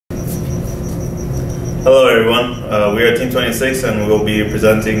Hello everyone, we are Team 26 and we will be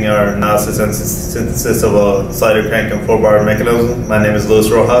presenting our analysis and synthesis of a slider crank and 4-bar mechanism. My name is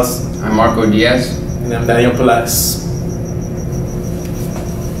Rojas. I'm Marco Diaz. And I'm Pelaez.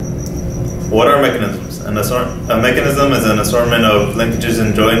 What are mechanisms? A mechanism is an assortment of linkages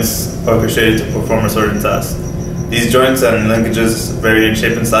and joints orchestrated to perform a certain task. These joints and linkages vary in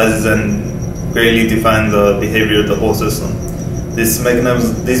shape and sizes and greatly define the behavior of the whole system. These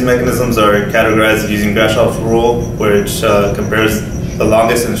mechanisms are categorized using Grashoff's rule, which compares the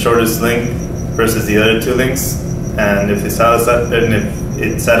longest and shortest link versus the other two links, and if it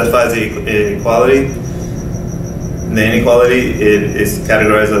satisfies the equality, the inequality, it is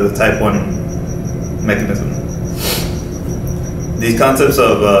categorized as a type 1 mechanism. These concepts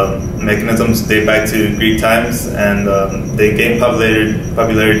of mechanisms date back to Greek times, and they gained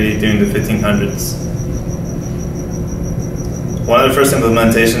popularity during the 1500s. One of the first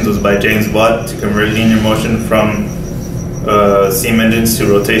implementations was by James Watt to convert linear motion from steam engines to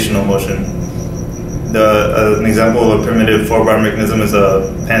rotational motion. An example of a primitive 4-bar mechanism is a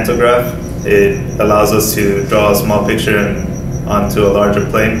pantograph. It allows us to draw a small picture onto a larger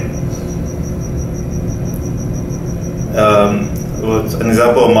plane. An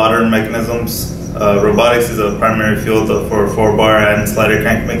example of modern mechanisms, robotics is a primary field for 4-bar and slider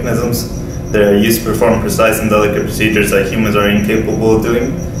crank mechanisms. They're used to perform precise and delicate procedures that humans are incapable of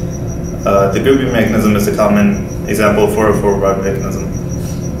doing. The grouping mechanism is a common example for a 4-bar mechanism.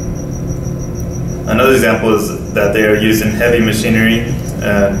 Another example is that they are used in heavy machinery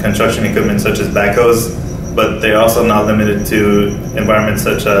and construction equipment such as backhoes, but they are also not limited to environments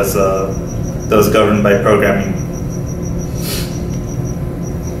such as those governed by programming.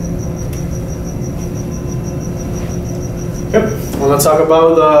 Yep, I want to talk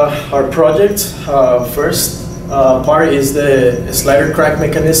about our project. First part is the slider crank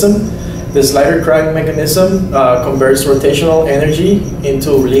mechanism. The slider crank mechanism converts rotational energy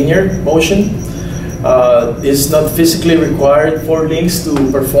into linear motion. It's not physically required for links to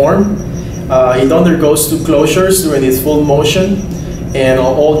perform. It undergoes two closures during its full motion, and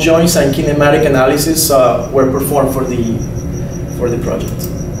all joints and kinematic analysis were performed for the project.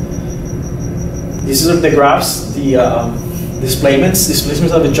 These are the graphs, the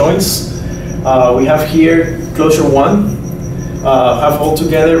displacements of the joints. We have here closure 1, have all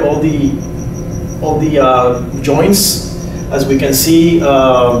together all the joints. As we can see,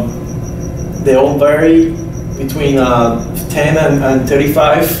 they all vary between 10 and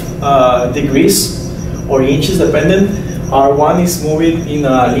 35 degrees or inches dependent. R1 is moving in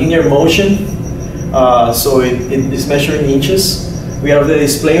a linear motion, so it is measured in inches. We have the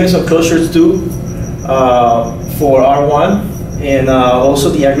displacements of closure 2 for R1, and also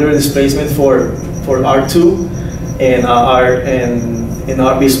the angular displacement for R2 and R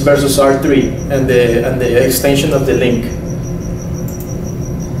versus R3, and the extension of the link.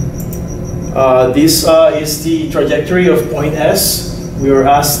 This is the trajectory of point S. We were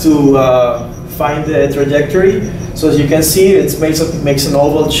asked to find the trajectory. So as you can see, it makes an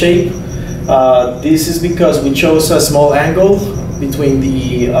oval shape. This is because we chose a small angle between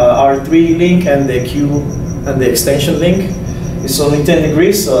the R3 link and the Q and the extension link. It's only 10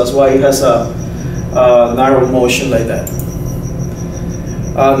 degrees, so that's why it has a narrow motion like that.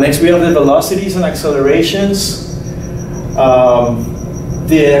 Next, we have the velocities and accelerations.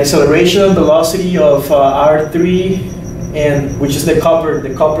 The acceleration and velocity of R3, which is the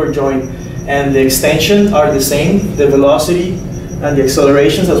copper joint, and the extension are the same. The velocity and the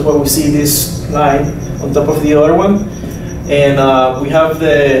accelerations, that's why we see this line on top of the other one. And we have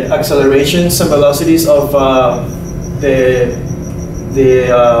the accelerations and velocities of the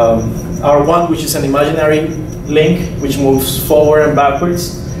R1, which is an imaginary link which moves forward and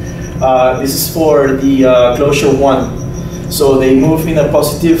backwards. This is for the closure 1. So they move in a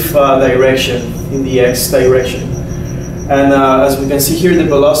positive direction, in the X direction. And as we can see here, the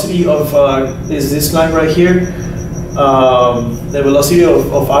velocity of is this line right here. The velocity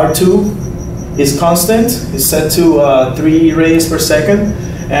of R2 is constant. It's set to 3 radians per second,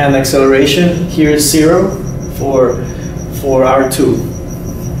 and acceleration here is 0 for R2.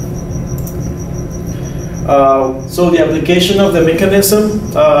 So the application of the mechanism,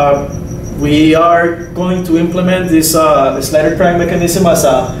 we are going to implement this slider crank mechanism as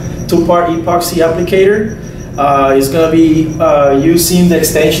a 2-part epoxy applicator. It's going to be using the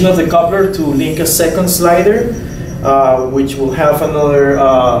extension of the coupler to link a second slider, which will have another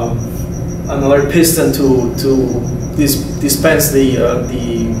piston to dispense the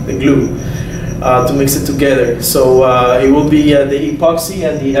glue to mix it together. So it will be the epoxy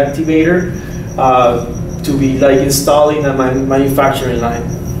and the activator to be like installed in a manufacturing line.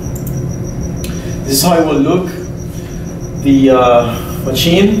 This is how it will look. The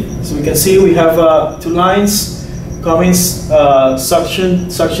machine. So we can see we have 2 lines coming, suction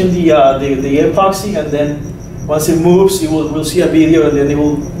the epoxy, and then once it moves, we'll see a video, and then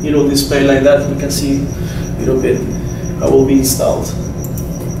it'll display like that. We can see a little bit how it will be installed.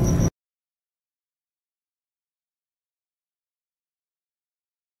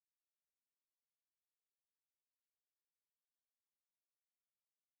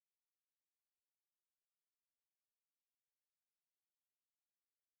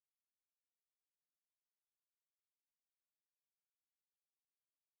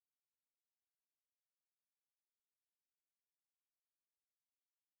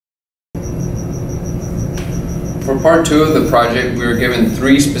 For part 2 of the project, we were given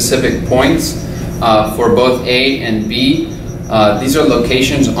 3 specific points for both A and B. These are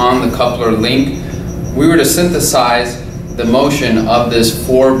locations on the coupler link. We were to synthesize the motion of this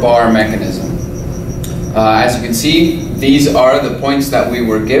 4-bar mechanism. As you can see, these are the points that we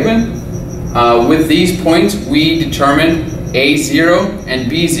were given. With these points, we determined A0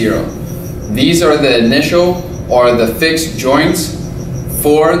 and B0. These are the initial or the fixed joints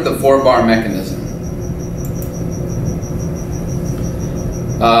for the 4-bar mechanism.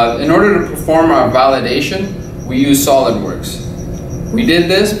 In order to perform our validation, we use SolidWorks. We did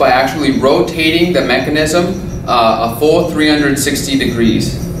this by actually rotating the mechanism a full 360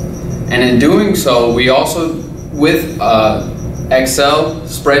 degrees. And in doing so, we also, with Excel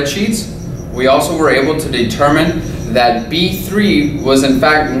spreadsheets, we also were able to determine that B3 was in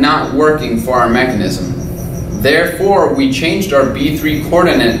fact not working for our mechanism. Therefore, we changed our B3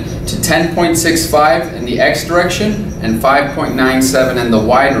 coordinate to 10.65 in the X direction and 5.97 in the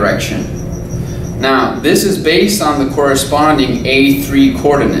Y direction. Now, this is based on the corresponding A3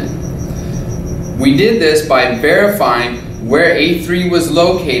 coordinate. We did this by verifying where A3 was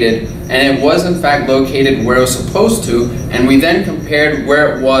located, and it was in fact located where it was supposed to, and we then compared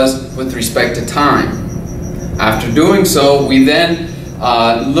where it was with respect to time. After doing so, we then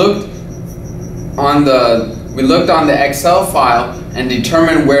looked on the Excel file and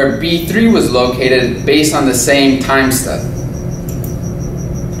determined where B3 was located based on the same time step.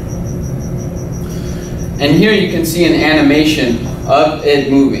 And here you can see an animation of it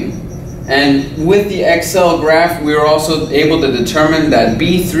moving. And with the Excel graph, we were also able to determine that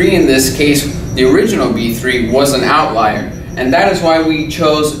B3, in this case, the original B3, was an outlier. And that is why we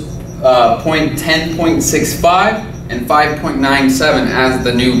chose point 10.65 and 5.97 as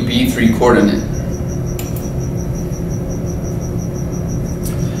the new B3 coordinate.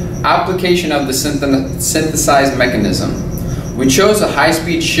 Application of the synthesized mechanism. We chose a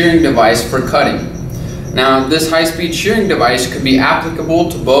high-speed shearing device for cutting. Now, this high-speed shearing device could be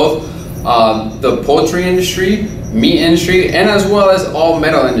applicable to both the poultry industry, meat industry, and as well as all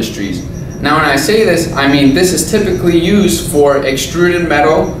metal industries. Now, when I say this, I mean this is typically used for extruded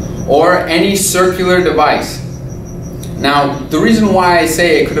metal or any circular device. Now, the reason why I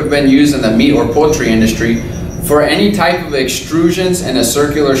say it could have been used in the meat or poultry industry, for any type of extrusions in a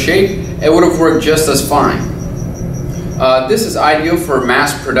circular shape, it would have worked just as fine. This is ideal for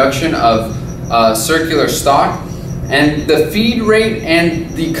mass production of circular stock, and the feed rate and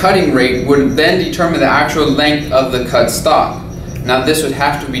the cutting rate would then determine the actual length of the cut stock. Now, this would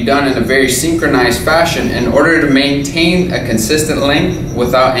have to be done in a very synchronized fashion in order to maintain a consistent length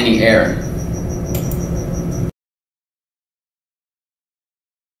without any error.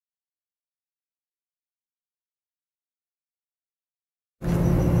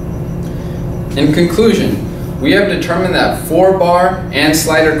 In conclusion, we have determined that 4-bar and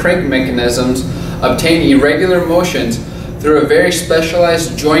slider crank mechanisms obtain irregular motions through a very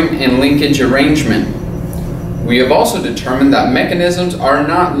specialized joint and linkage arrangement. We have also determined that mechanisms are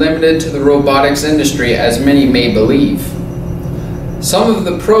not limited to the robotics industry as many may believe. Some of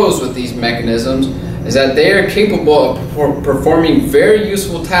the pros with these mechanisms is that they are capable of performing very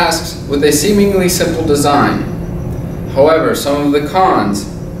useful tasks with a seemingly simple design. However, some of the cons: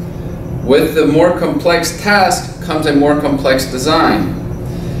 with the more complex task comes a more complex design.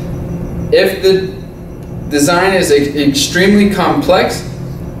 If the design is extremely complex,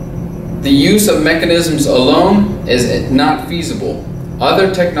 the use of mechanisms alone is not feasible. Other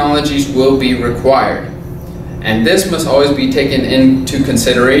technologies will be required. And this must always be taken into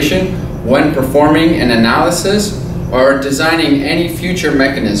consideration when performing an analysis or designing any future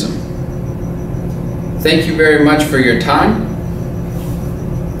mechanism. Thank you very much for your time.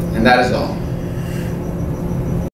 And that is all.